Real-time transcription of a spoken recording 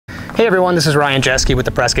Hey everyone, this is Ryan Jeske with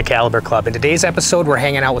the Prescott Caliber Club. In today's episode, we're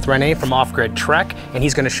hanging out with Rene from Offroad Trek, and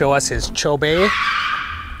he's going to show us his Chobe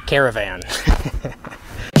Caravan.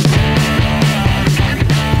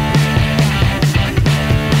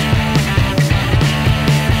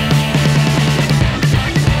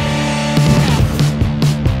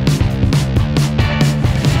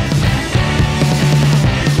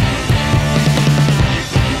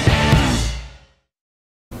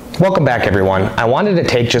 Welcome back everyone. I wanted to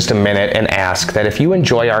take just a minute and ask that if you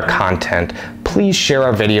enjoy our content, please share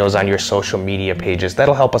our videos on your social media pages.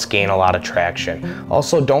 That'll help us gain a lot of traction.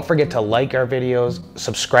 Also, don't forget to like our videos,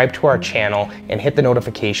 subscribe to our channel, and hit the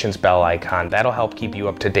notifications bell icon. That'll help keep you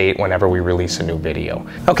up to date whenever we release a new video.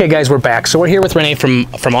 Okay guys, we're back. So we're here with Rene from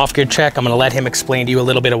Offroad Trek. I'm gonna let him explain to you a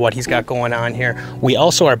little bit of what he's got going on here. We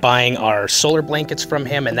also are buying our solar blankets from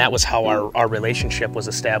him, and that was how our relationship was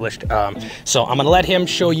established. So I'm gonna let him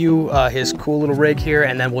show you his cool little rig here,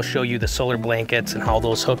 and then we'll show you the solar blankets and how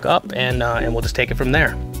those hook up, and we'll just take it from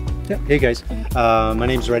there. Yeah. Hey guys, my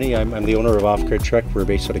name's Rene. I'm the owner of Offroad Trek. We're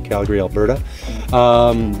based out of Calgary, Alberta.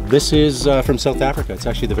 This is from South Africa. It's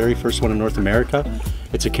actually the very first one in North America.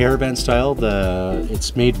 It's a caravan style.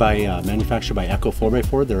 It's made by manufactured by Echo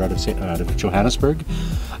 4x4. They're out of Johannesburg.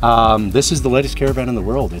 This is the lightest caravan in the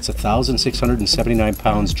world. It's 1,679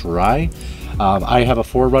 pounds dry. I have a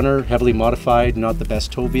 4Runner, heavily modified, not the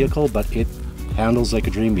best tow vehicle, but it handles like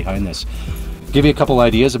a dream behind this. Give you a couple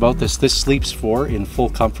ideas about this. This sleeps 4 in full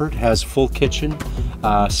comfort, has full kitchen,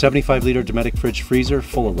 75-liter Dometic fridge freezer,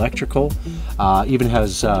 full electrical, even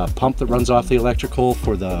has a pump that runs off the electrical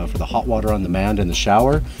for the hot water on demand in the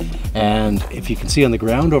shower. And if you can see on the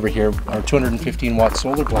ground over here, our 215-watt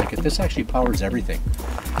solar blanket, this actually powers everything.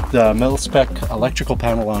 The mil-spec electrical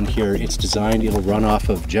panel on here, it's designed, it'll run off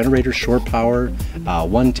of generator shore power,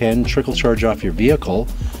 110, trickle charge off your vehicle.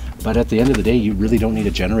 But at the end of the day, you really don't need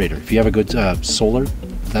a generator. If you have a good solar,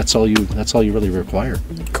 that's all you really require.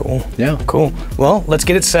 Cool. Yeah. Cool. Well, let's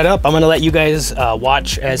get it set up. I'm gonna let you guys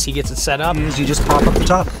watch as he gets it set up. You just pop up the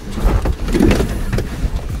top.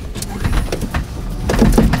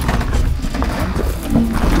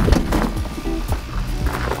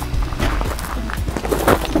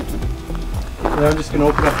 Now I'm just gonna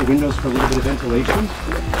open up the windows for a little bit of ventilation.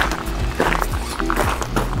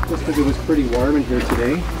 Just because it was pretty warm in here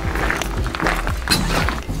today.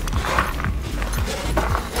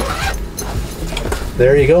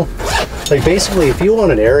 There you go. Like basically, if you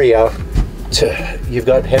want an area you've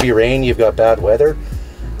got heavy rain, you've got bad weather,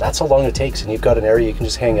 that's how long it takes, and you've got an area you can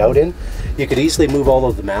just hang out in. You could easily move all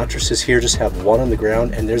of the mattresses here, just have one on the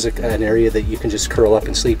ground, and there's an area that you can just curl up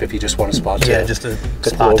and sleep if you just want a spot to, just a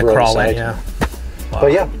spot to crawl in. Yeah. Wow.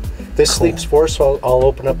 But yeah, this sleeps 4, so I'll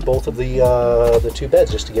open up both of the 2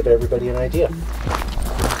 beds just to give everybody an idea.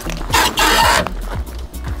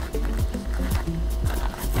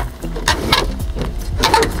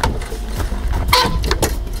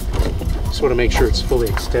 Just want to make sure it's fully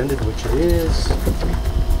extended, which it is.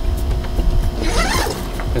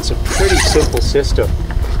 It's a pretty simple system.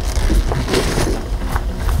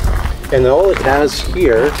 And all it has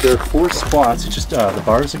here, there are 4 spots. It's just the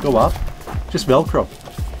bars that go up, just Velcro.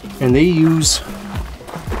 And they use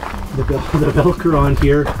the Velcro on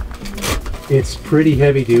here. It's pretty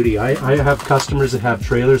heavy duty. I have customers that have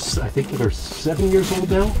trailers, I think they're 7 years old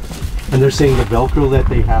now, and they're saying the Velcro that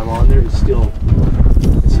they have on there is still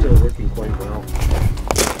working quite well.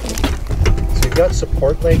 So you've got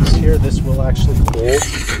support legs here. This will actually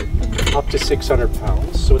hold up to 600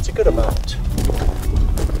 pounds, so it's a good amount.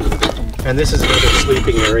 And this is another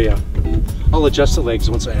sleeping area. I'll adjust the legs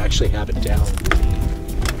once I actually have it down.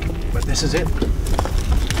 But this is it.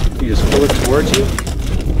 You just pull it towards you.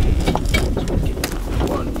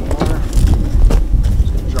 One more.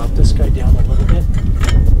 Just gonna drop this guy down a little bit.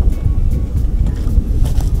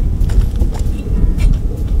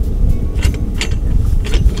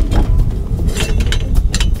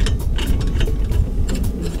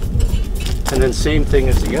 And then same thing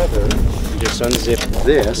as the other. You just unzip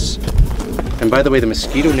this. And by the way, the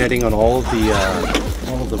mosquito netting on all of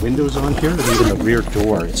the windows on here, and even the rear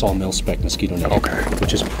door, it's all mil-spec mosquito netting,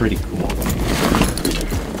 which is pretty cool.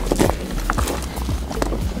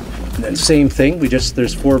 And then same thing,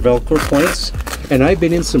 there's 4 Velcro points, and I've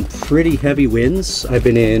been in some pretty heavy winds. I've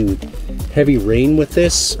been in heavy rain with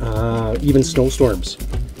this, even snowstorms.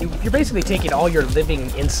 You're basically taking all your living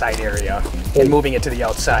inside area and moving it to the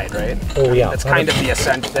outside, right? Oh yeah. That's kind of the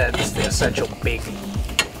essential big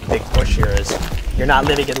push here is you're not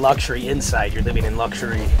living in luxury inside, you're living in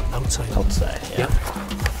luxury outside. Yeah.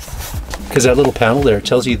 Because that little panel there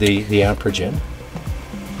tells you the amperage in.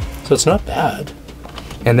 So it's not bad.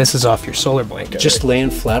 And this is off your solar blanket. Just laying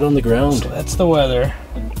flat on the ground. So that's the weather.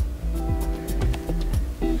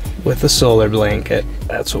 With the solar blanket,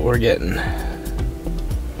 that's what we're getting.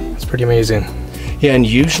 It's pretty amazing. Yeah, and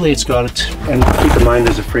usually it's got it, and keep in mind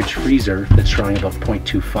there's a fridge freezer that's drawing about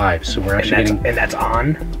 0.25, so we're actually getting... And that's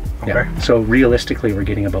on? Okay. Yeah, so realistically we're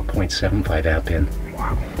getting about 0.75 amp in.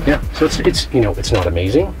 Wow. Yeah, so it's you know, it's not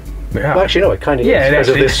amazing. Yeah. Well, actually, no, it kind of yeah, is.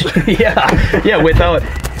 It actually, yeah, without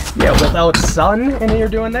sun and you're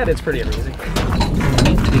doing that, it's pretty amazing. The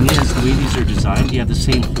neat thing is, the way these are designed, you have the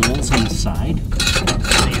same holes on the side.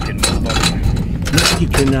 So you can move them.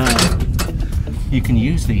 You can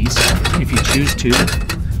use these if you choose to.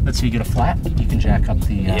 Let's say you get a flat, you can jack up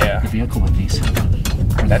the vehicle with these.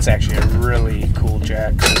 That's actually a really cool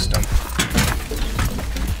jack system.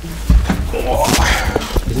 Oh.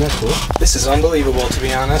 Isn't that cool? This is unbelievable, to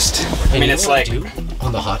be honest. I mean, it's like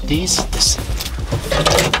on the hot days. This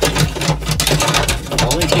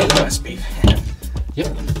all I do. West beef.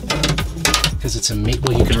 Yep. Because it's a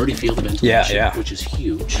well, you can already feel the ventilation, which is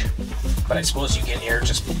huge. But I suppose you get air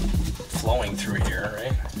just flowing through here,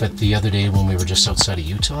 right? But the other day when we were just outside of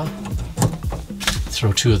Utah,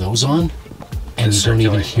 throw 2 of those on, and you don't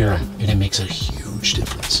even hear them, and it makes a huge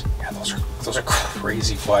difference. Yeah, those are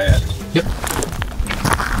crazy quiet. Yep.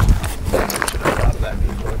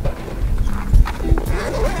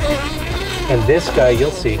 And this guy,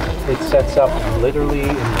 you'll see, it sets up literally in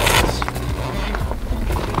minutes.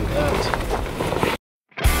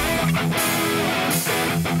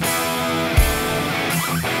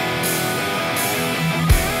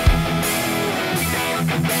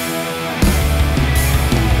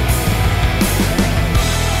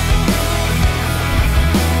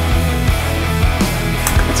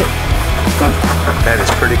 That is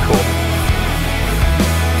pretty cool.